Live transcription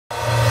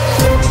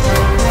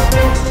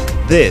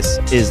This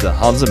is the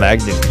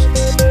HanzeMag News.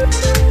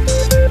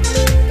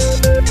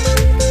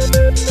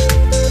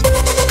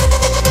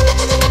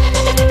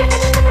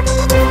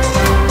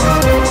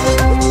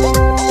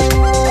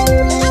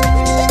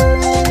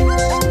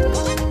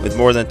 With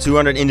more than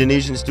 200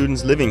 Indonesian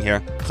students living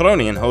here,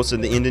 Groningen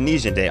hosted the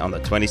Indonesian Day on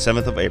the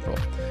 27th of April.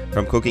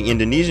 From cooking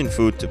Indonesian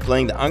food to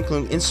playing the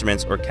angklung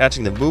instruments or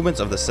catching the movements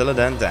of the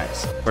Seladan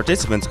dance,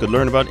 participants could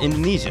learn about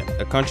Indonesia,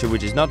 a country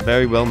which is not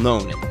very well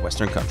known in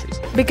Western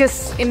countries.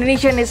 Because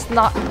Indonesia is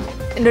not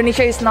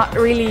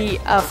really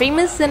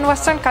famous in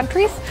Western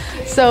countries,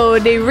 so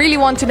they really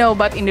want to know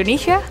about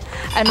Indonesia.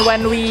 And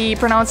when we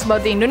pronounce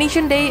about the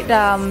Indonesian Day,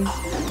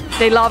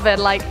 they love it.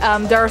 Like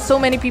there are so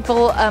many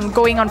people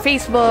going on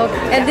Facebook.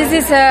 And this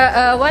is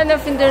one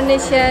of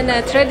Indonesian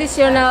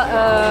traditional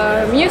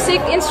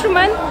music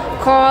instrument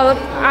called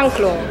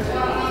angklung.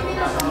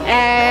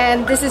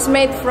 And this is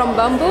made from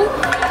bamboo.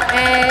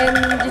 And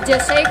you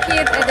just shake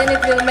it and then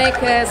it will make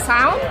a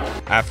sound.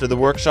 After the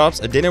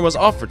workshops, a dinner was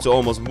offered to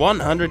almost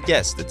 100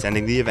 guests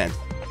attending the event.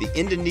 The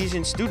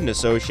Indonesian Students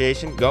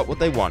Association got what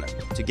they wanted,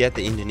 to get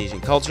the Indonesian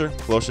culture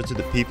closer to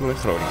the people in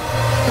Groningen.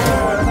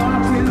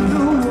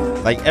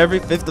 Like every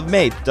 5th of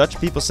May, Dutch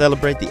people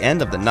celebrate the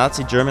end of the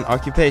Nazi German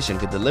occupation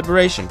with the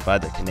liberation by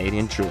the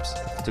Canadian troops.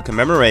 To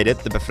commemorate it,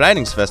 the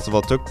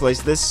Bevrijdingsfestival took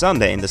place this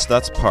Sunday in the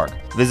Stadspark.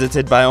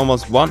 Visited by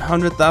almost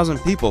 100,000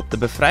 people, the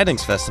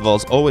Bevrijdingsfestival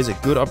is always a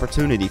good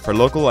opportunity for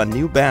local and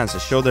new bands to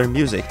show their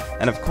music,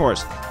 and of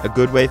course, a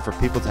good way for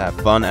people to have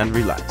fun and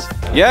relax.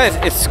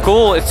 Yeah, it's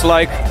cool.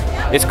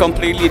 It's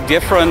completely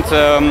different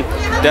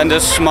than the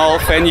small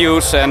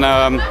venues and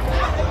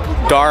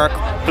dark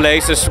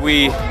places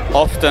we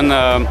often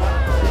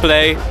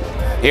play.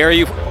 Here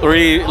you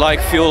really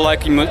feel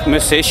like a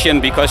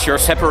musician because you're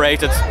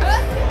separated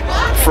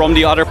from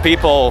the other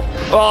people.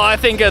 Well, I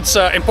think it's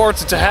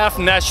important to have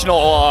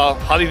national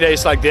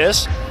holidays like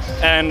this,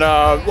 and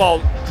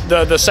well,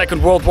 the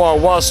Second World War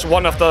was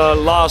one of the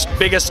last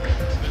biggest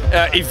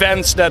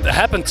events that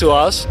happened to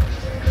us,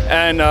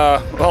 and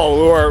well,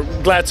 we were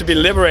glad to be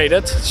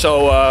liberated,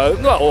 so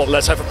well,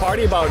 let's have a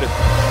party about it.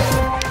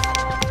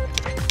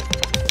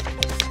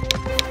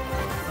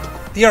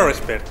 Dear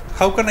expert,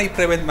 how can I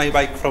prevent my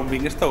bike from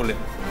being stolen?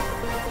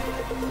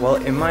 Well,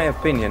 in my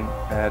opinion,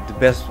 the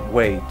best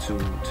way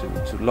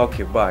to lock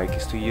your bike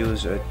is to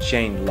use a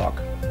chain lock.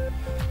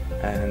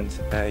 And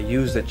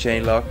use the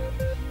chain lock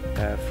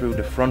through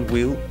the front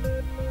wheel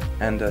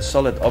and a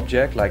solid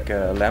object like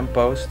a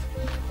lamppost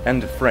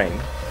and the frame.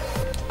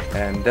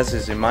 And that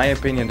is, in my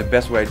opinion, the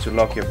best way to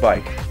lock your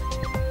bike.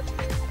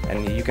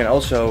 And you can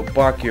also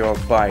park your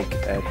bike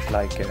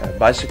at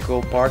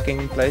bicycle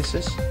parking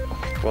places.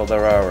 Well,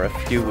 there are a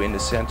few in the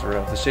center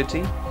of the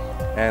city,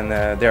 and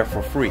they're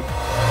for free.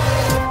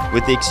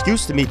 With the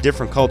excuse to meet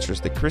different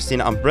cultures, the Christian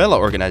umbrella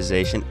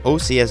organization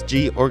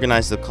OCSG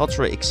organized the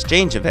Cultural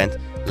Exchange event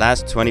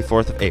last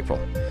 24th of April.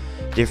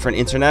 Different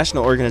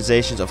international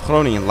organizations of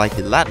Groningen like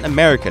the Latin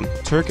American,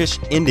 Turkish,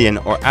 Indian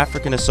or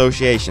African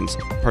associations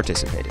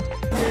participated.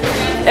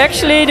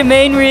 Actually, the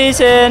main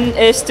reason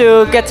is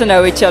to get to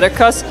know each other,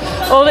 because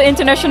all the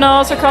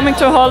internationals are coming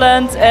to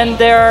Holland and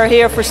they're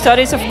here for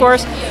studies, of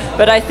course,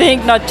 but I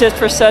think not just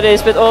for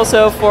studies, but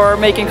also for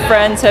making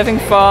friends, having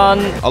fun.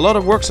 A lot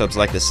of workshops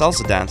like the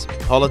salsa dance,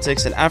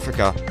 politics in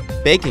Africa,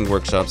 baking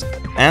workshops,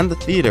 and the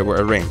theater were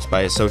arranged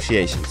by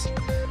associations.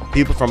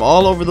 People from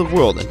all over the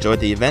world enjoyed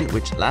the event,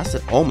 which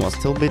lasted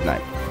almost till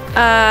midnight.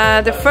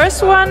 The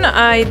first one,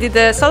 I did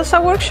a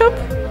salsa workshop.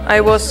 I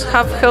was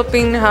half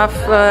helping, half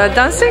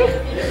dancing.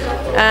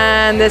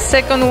 And the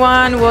second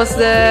one was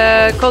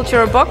the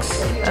cultural box,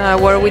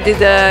 where we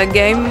did a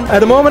game. At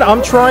the moment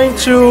I'm trying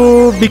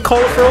to be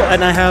colorful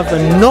and I have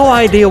no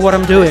idea what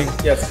I'm doing.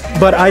 Yes.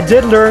 But I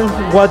did learn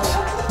what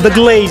the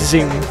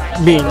glazing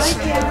means,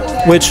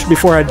 which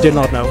before I did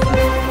not know.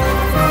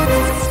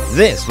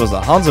 This was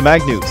the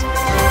HanzeMag News.